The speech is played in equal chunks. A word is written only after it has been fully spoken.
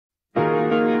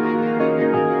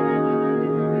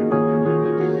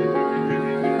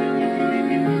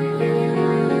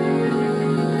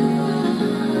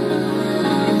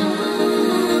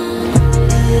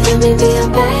be your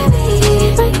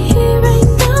baby, right here, right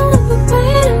now. I've been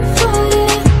waiting for you.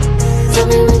 Tell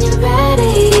me when you're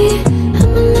ready.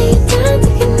 I'ma lay you down,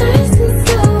 take it nice and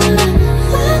slow.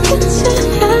 Why could you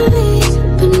have it?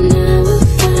 But now we're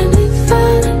finally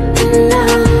falling in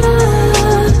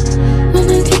love.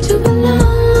 Wanna get you alone.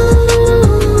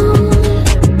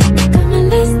 Got my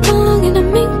legs long and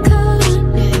I'm in cold.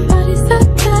 Body so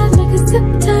tight like a zip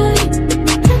tie.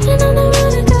 Hanging on the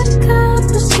road, I got a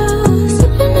couple shows.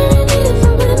 Sipping on a needle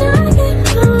for when I get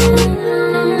home.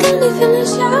 Got me feeling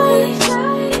shy.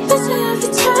 Best I ever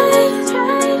tried.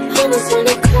 Almost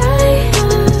wanna cry.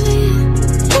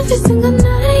 Every single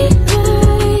night.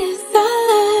 Yes, I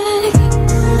like it.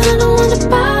 I don't wanna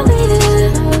bother you.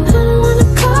 I don't wanna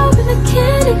call, but I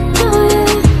can't ignore you.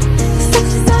 Sex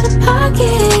is out of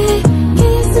pocket.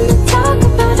 Get used to talk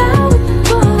about out with the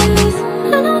boys.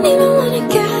 I don't even wanna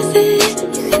gas it.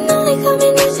 You can only call me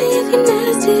nasty if you're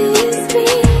nasty. It's me,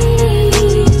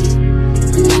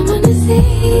 and I wanna see.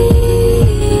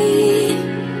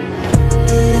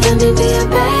 Let me be your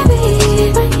baby,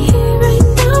 right here, right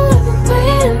now. I've been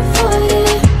waiting for you.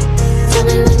 Tell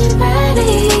me when you're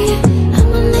ready.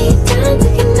 I'ma lay you down,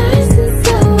 take it nice and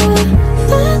slow.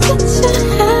 Why could you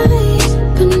have it?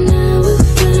 But now we're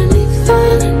finally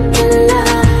falling in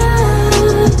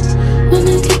love.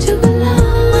 Wanna get you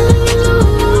alone.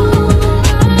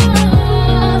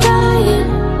 Flying,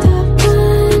 top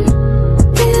gun,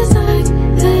 feels like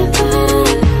heaven.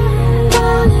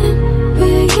 Falling,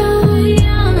 we're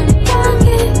young,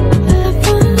 pocket, have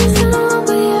fun. So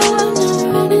we are not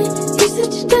running. You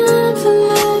said you're done for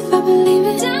life, I believe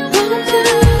it. I'm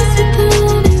just with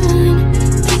anyone.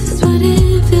 This is what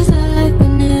it feels like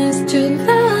when it's true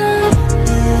love.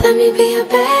 Let me be your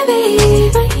baby,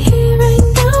 right here, right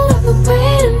now. I've been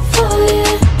waiting for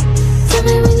you. Tell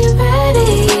me when you're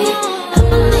ready.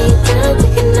 I'ma lay you down,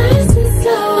 take it nice and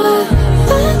slow.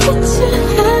 Why could you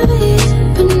have it?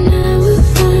 But now we're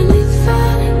finally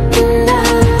falling in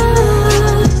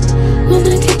love.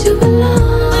 Wanna get you alone.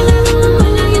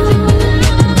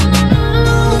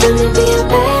 Let me be your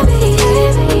baby.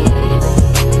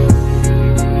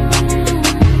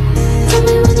 Tell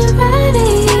me when you're ready.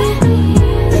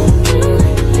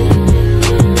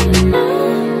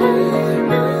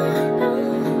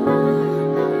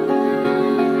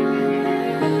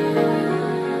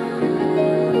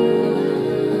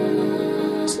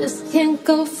 Just can't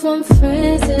go from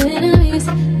friends to enemies.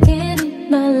 Can't eat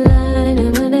my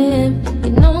line.